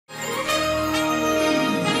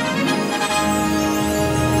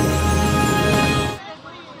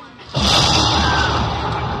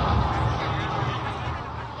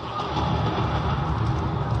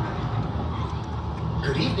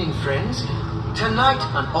Tonight,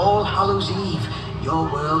 on All Hallows Eve,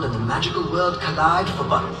 your world and the magical world collide for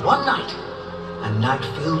but one night. A night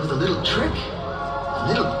filled with a little trick, a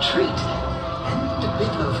little treat, and a bit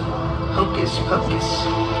of hocus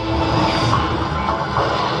pocus.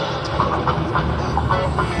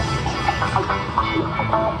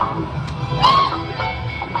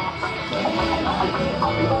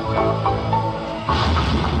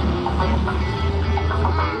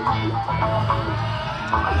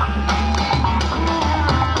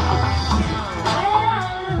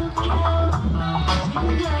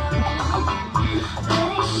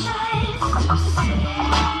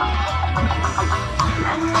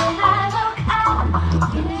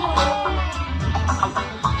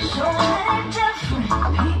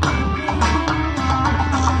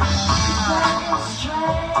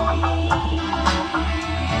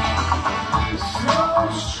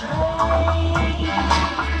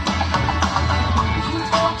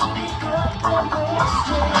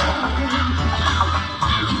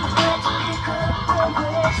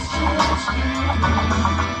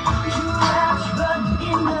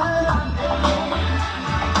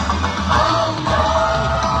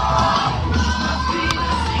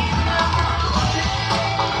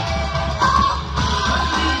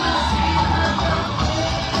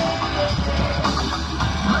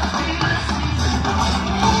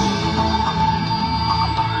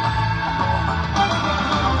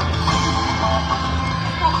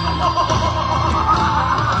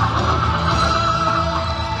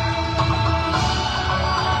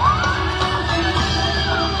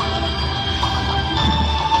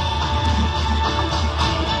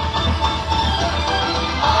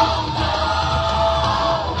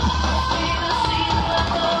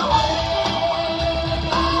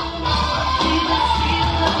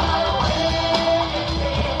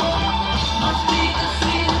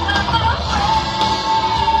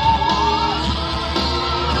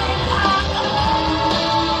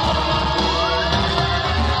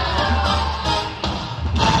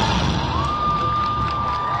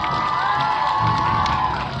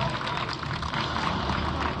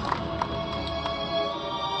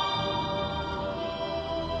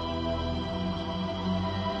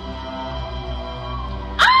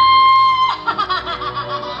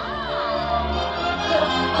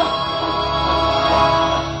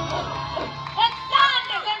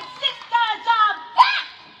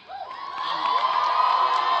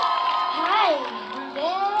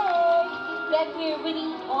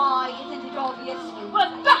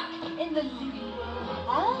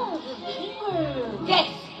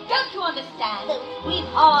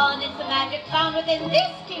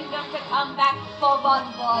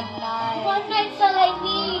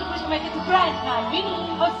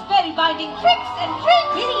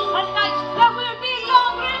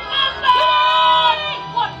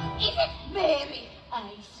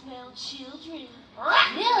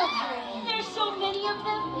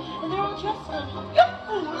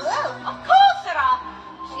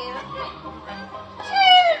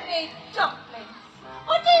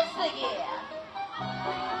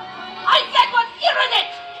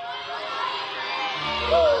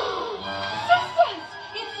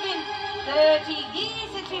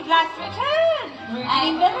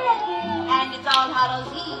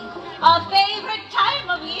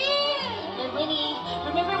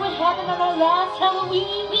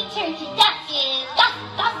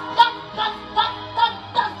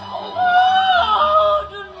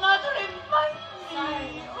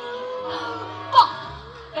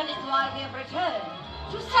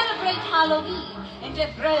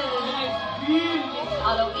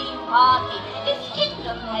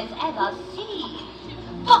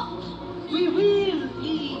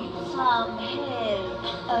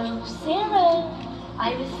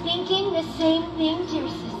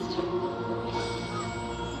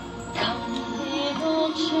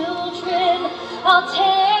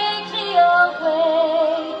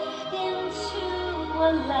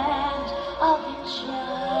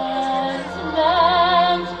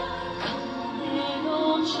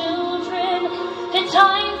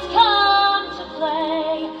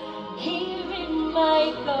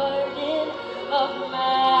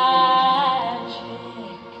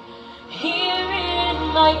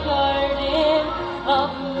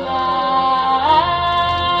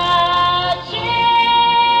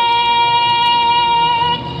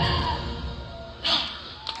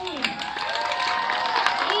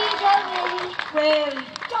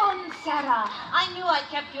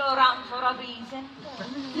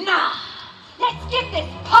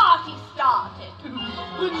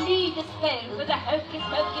 Hocus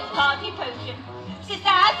Pocus party potion.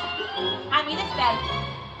 Sisters, hand me the spell.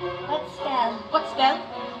 What spell? What spell?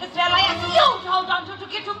 The spell I asked you to hold on to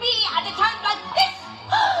give to me at a time like this!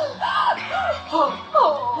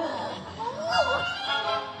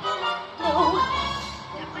 No.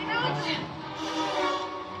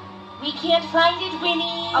 We can't find it,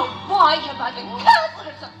 Winnie. Oh, why have I been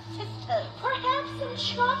cursed, sister? Perhaps some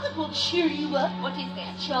chocolate will cheer you up. What is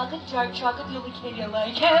that? Chocolate, dark chocolate, the only candy I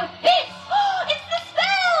like. It's the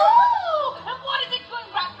spell! And what is it going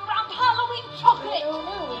wrapped around Halloween chocolate? I don't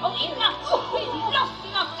know. Oh, enough! We've lost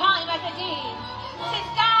enough time as it is.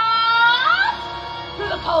 Sisters! To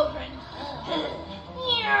the cauldron.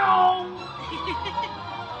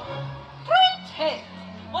 Pray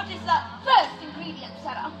what is the first ingredient,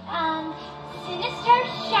 Sarah? Sinister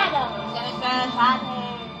shadows. Sinister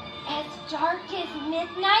shadows. As dark as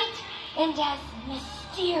midnight and as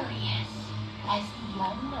mysterious as the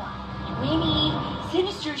unknown. Winnie,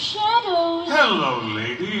 sinister shadows. Hello,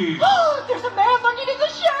 ladies. There's a man lurking in the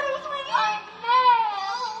shadows, Winnie. A man.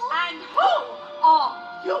 And who are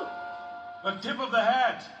you? A tip of the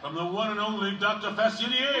hat from the one and only Dr.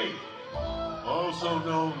 Facilier, also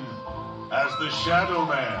known as the Shadow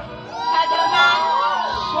Man. Shadow Man.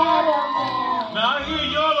 Shadow man. Now, I hear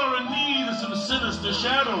y'all are in need of some sinister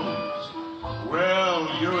shadows. Well,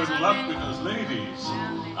 you're in luck because, ladies,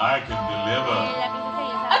 I can deliver.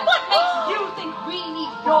 And what makes you think we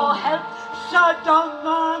need your help, Shadow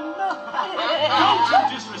Man? Don't you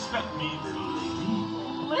disrespect me, little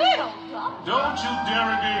lady. Little Don't you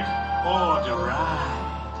derogate or deride.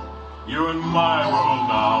 You're in my world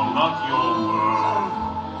now, not your world.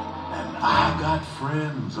 And I got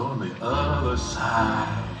friends on the other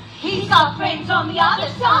side. He's got friends on the other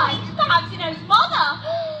side. Perhaps he knows Mother.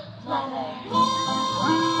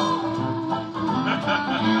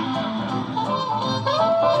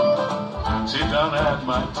 Sit down at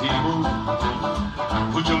my table.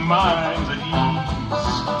 Put your minds at ease.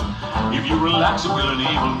 If you relax, it will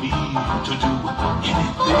enable me to do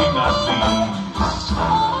anything I please.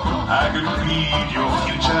 I can read your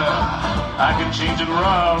future. I can change it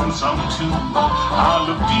around some too. I'll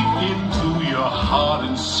look deep into your heart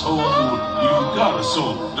and soul. You've got a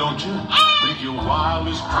soul, don't you? Make your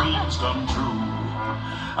wildest dreams come true.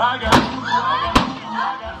 I got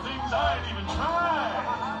things I ain't even tried.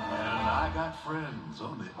 And I got friends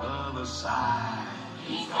on the other side.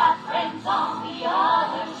 He's got friends on the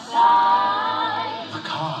other side. The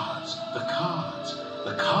cards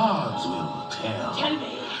will tell. Tell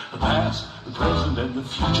me. The past, the present, and the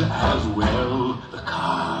future as well. The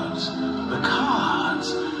cards.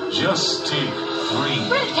 Just take 3.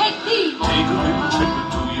 We'll take these. Take a little trip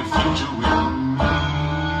into your future with me.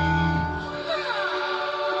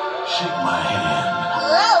 Shake my hand.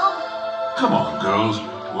 Hello. Come on, girls.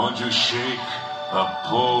 Won't you shake a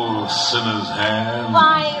poor sinner's hand?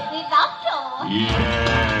 Why, without door.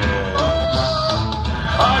 Yes.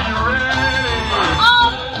 Are you ready?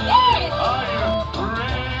 Oh, yes. Are you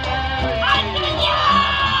ready? I'm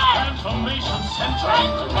yes. Transformation Central.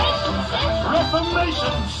 Transformation Central.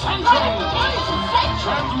 Reformation Central. Transformation Central.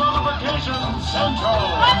 Transmogrification Central.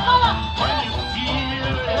 When you feel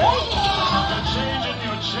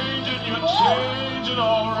it, you're changing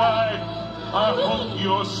all right. I hope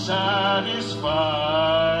you're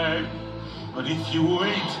satisfied. But if you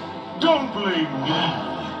wait, don't blame me.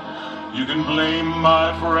 You can blame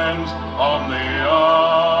my friends on the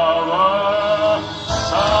other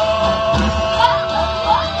side.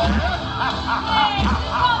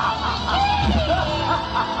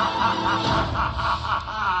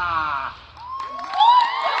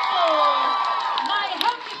 My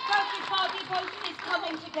Hocus Pocus party potion is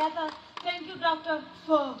coming together. Thank you, Doctor,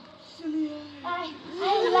 for Facilier. I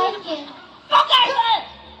like it. Okay!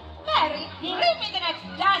 Mary, bring me the next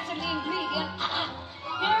dastardly ingredient.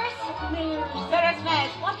 Ferris,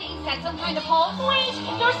 what is that? Some kind of horse? Wait,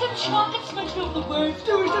 there's some chocolate smushed over the words.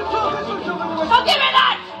 So give me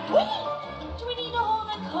that! Do we need to hold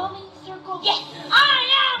a calming circle? Yes, I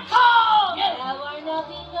am cold! Now our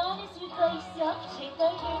nothing honest with thyself. Take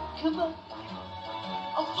thy hand. Come on.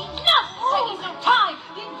 Oh, enough! Taking no time!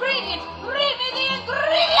 The ingredient! Bring me the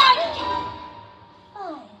ingredient!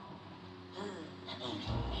 Fine.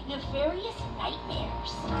 Nefarious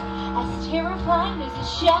nightmares. As terrifying as a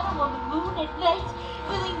shadow on the moon at night,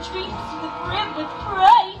 filling dreams to the brim with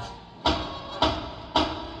fright.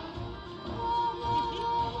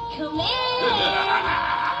 Come in.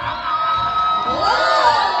 Well.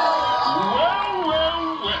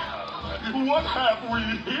 What have we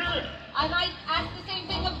here? I might ask the same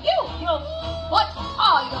thing of you. What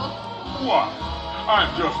are you? Why, I'm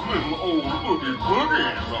just little old Oogie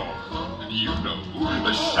Boogie, though. You know,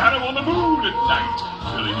 the shadow on the moon at night,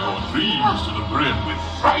 filling your dreams to the brim with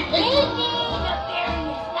fright.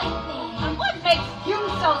 And what makes you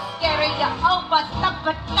so scary, you overstuffed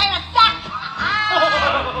potato sack?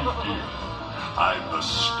 I'm the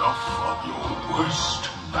stuff of your worst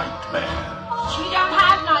nightmares. We don't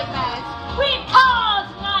have nightmares. We cause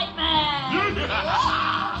nightmares.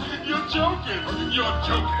 You're joking. You're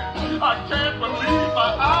joking. I can't believe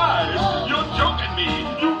my eyes. You're joking me.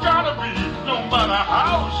 You gotta be. No matter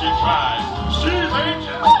how she tries. She's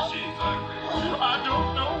ancient. She's ugly. I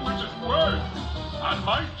don't know which is worse. I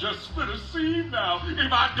might just split a seed now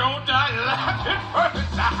if I don't die laughing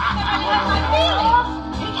first.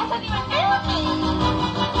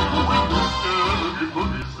 Oogie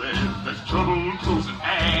Boogie says there's trouble close at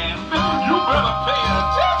hand. You better pay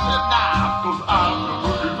attention now, 'cause I'm the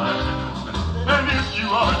boogeyman. And if you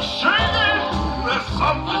aren't shaking, there's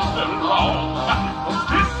something very wrong.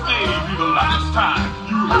 This may be the last time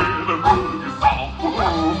you hear the boogie song.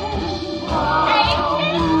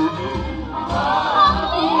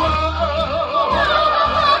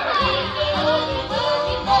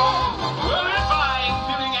 Well, if I ain't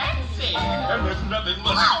feeling antsy and there's nothing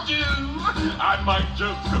much to do, I might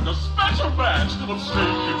just cook a special batch of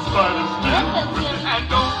steak and spider stew. And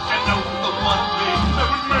don't you know the one thing that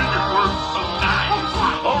would make it work so nice?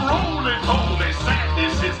 A roly-poly sandy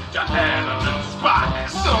sister and a little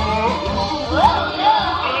spice. So,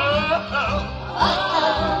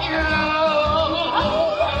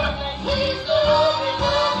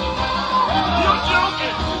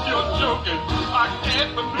 You're joking. I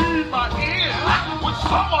can't believe my ears. Would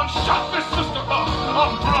someone shut this sister up?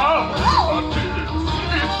 I'm proud of my tears.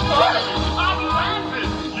 It's funny. I'm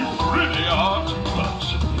laughing. You really are too much.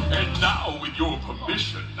 And now, with your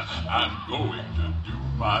permission, I'm going to do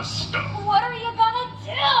my stuff. What are you gonna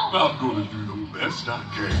do? I'm going to do the best I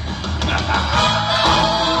can.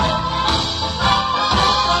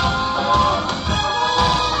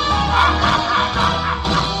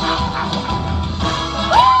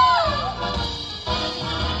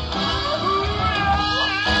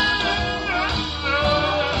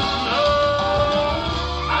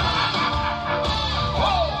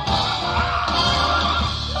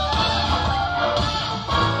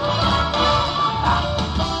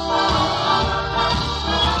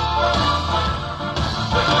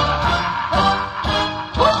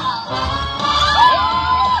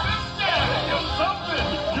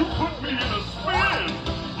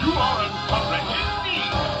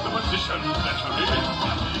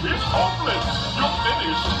 It's hopeless. You're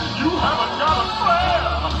finished. You haven't got a prayer.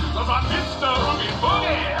 'Cause I'm Mr. Oogie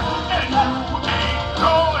Boogie. And you ain't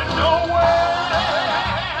going nowhere.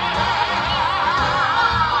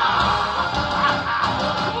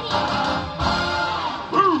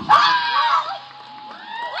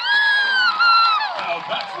 Now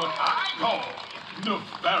that's what I call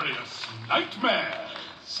nefarious nightmares.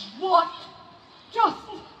 What just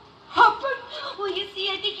happened? Well, you see,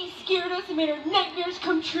 I think he scared us and made our nightmares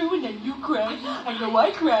come true, and then you cried. I know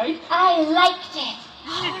I cried. I liked it.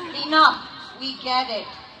 Enough. We get it.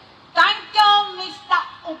 Thank you, Mr.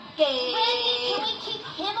 Oogie. Wendy, can we keep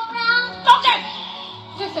him around? Stop it!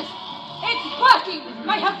 It's working!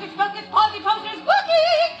 My Hocus Pocus party poster is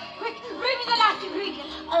working! Quick, bring me the last ingredient.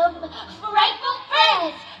 Frightful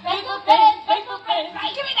friends! Frightful friends! Frightful friends!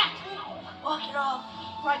 Right, give me that! Walk it off.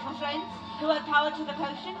 Frightful friends, who have power to the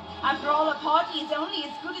potion? After all, a party is only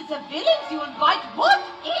as good as the villains you invite. What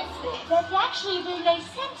is this? That's actually a very nice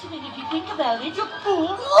sentiment if you think about it. You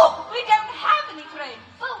fool! Look, we don't have any friends.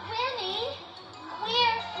 But Winnie,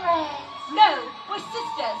 we're friends. No, we're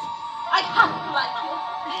sisters. I have to like you.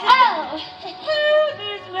 Oh!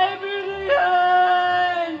 This may be the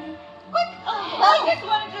end. Quick! I just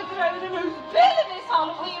wanted to throw the most villainous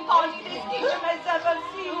Halloween party this kingdom has ever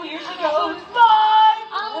seen. Here she goes. Bye!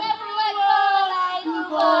 I'll never let go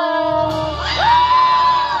of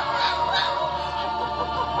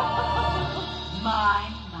My.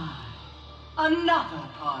 Another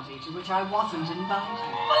party to which I wasn't invited.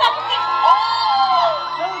 Maleficent!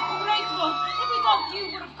 Oh, great one. If we thought you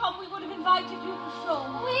would have come, we would have invited you for sure.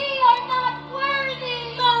 We are not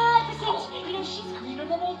worthy. Maleficent, you know, she's greener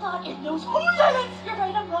than I thought and knows who villains. You're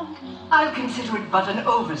right, I'm wrong. I'll consider it but an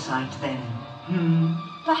oversight then.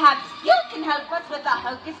 Perhaps you can help us with the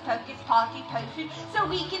Hocus Pocus party potion so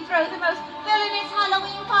we can throw the most villainous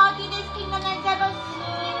Halloween party this kingdom has ever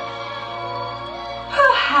seen.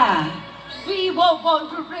 Perhaps. We were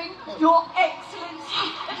wondering, Your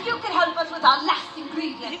Excellency, if you could help us with our last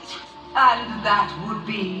ingredient. And that would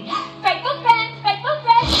be... Frightful friends! Frightful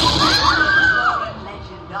friends! What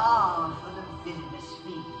legend are for the villainous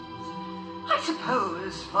fiends. I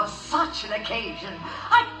suppose for such such an occasion,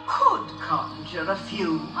 I could conjure a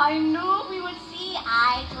few. I knew we would see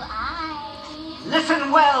eye to eye.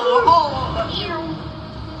 Listen well, all of you.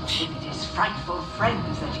 If it is frightful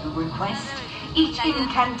friends that you request, each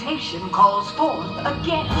incantation calls forth a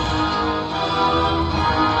guest.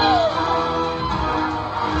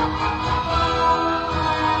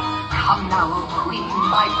 Come now, O Queen,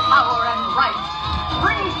 by power and right,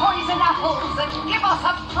 bring poison apples and give us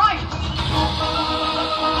a fright.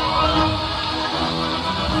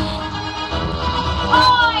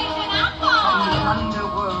 Poison apple! From the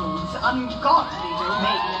underworld's ungodly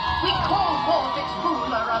domain, we call forth its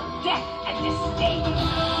ruler of death and disdain.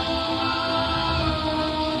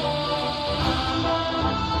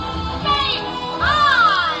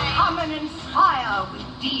 Come and inspire with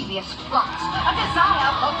devious plots, a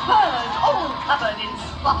desire for furs all covered in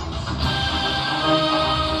spots.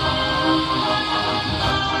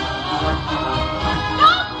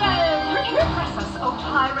 Repress us, O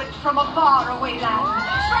pirate, from a faraway land.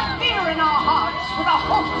 Strike fear in our hearts with a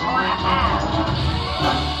hook or a hand.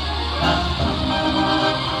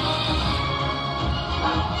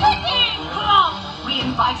 Kicking club! We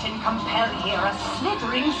invite and compel here a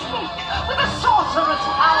slithering snake with a sorcerer's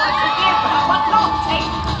power to give but not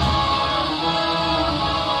take.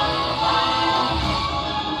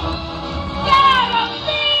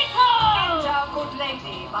 Enter, good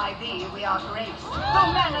lady, by thee we are graced.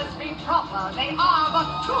 Though manners be proper, they are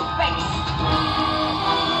but two-faced.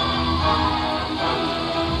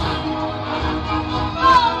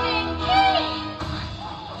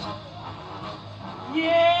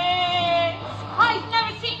 Yes! I've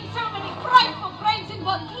never seen so many frightful friends in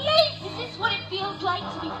one place! Is this what it feels like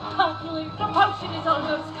to be popular? The potion is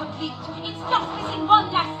almost complete. It's just missing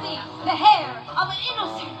one last thing. The hair of an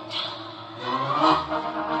innocent.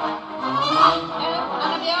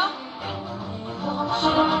 None of you? Little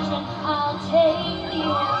children, I'll take you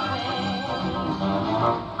away.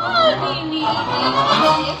 I'll be needing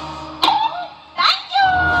this. Thank you!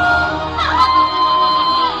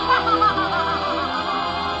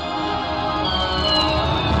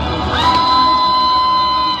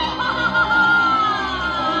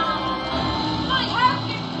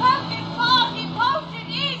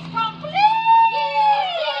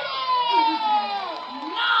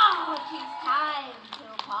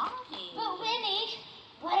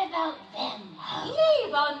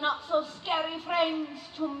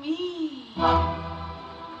 To me,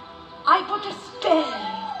 I put a spell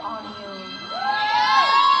on you,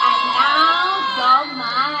 and now you're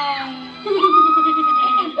mine.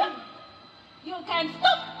 You can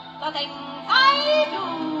stop the things I do.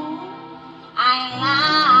 I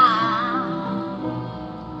love.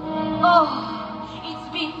 Oh, it's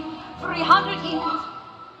been 300 years,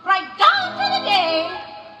 right down to the day.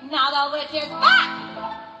 Now the witch is back,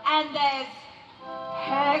 and there's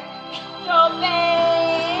heck to pay.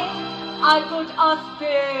 I put a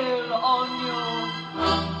spell on you,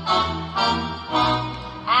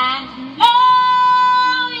 and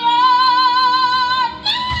now you're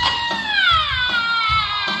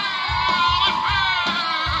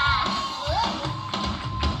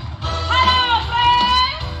Hello,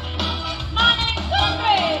 friends. My name's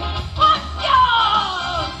Ingrid. What's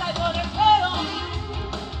yours? I put a spell on you.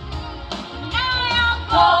 Now you're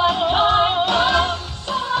gone.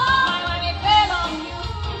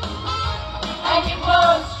 And it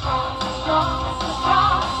was strong.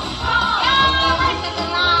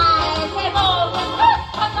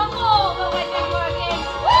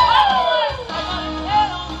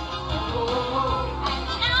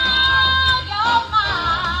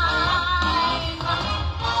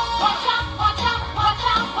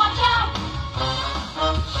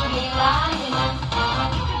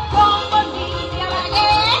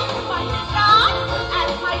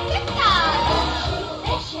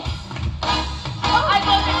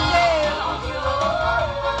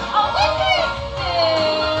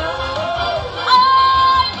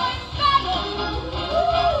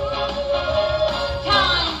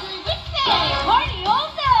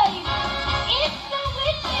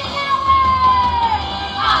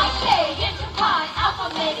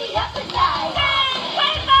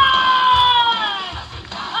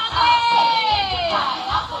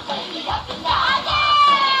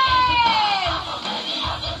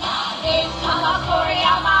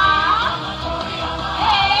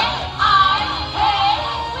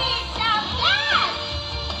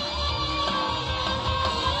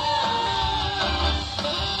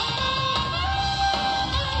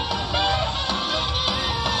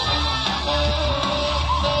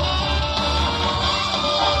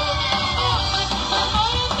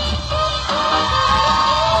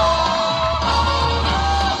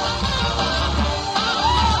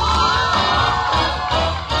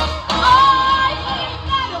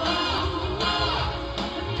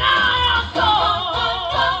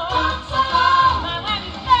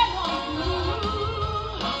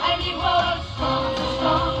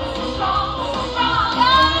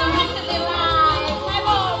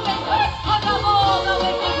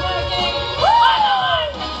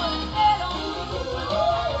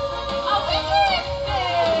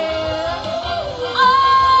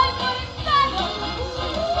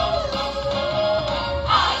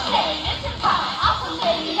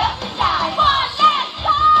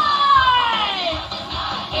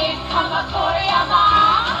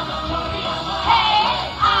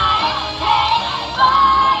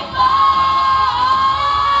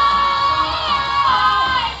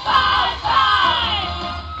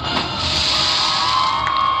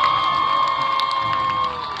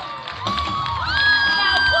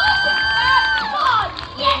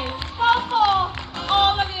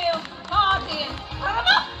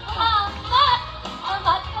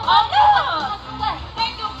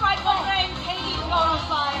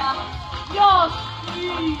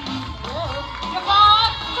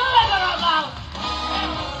 Jafar, slither about!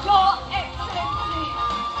 Your Excellency!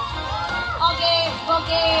 Oogie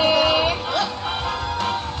Boogie!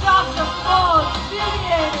 Dr. Ford,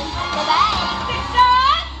 Facilier! Bye-bye!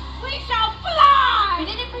 Sisters, we shall fly! We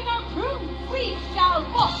didn't bring our broom. We shall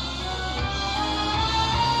walk!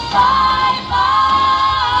 Bye!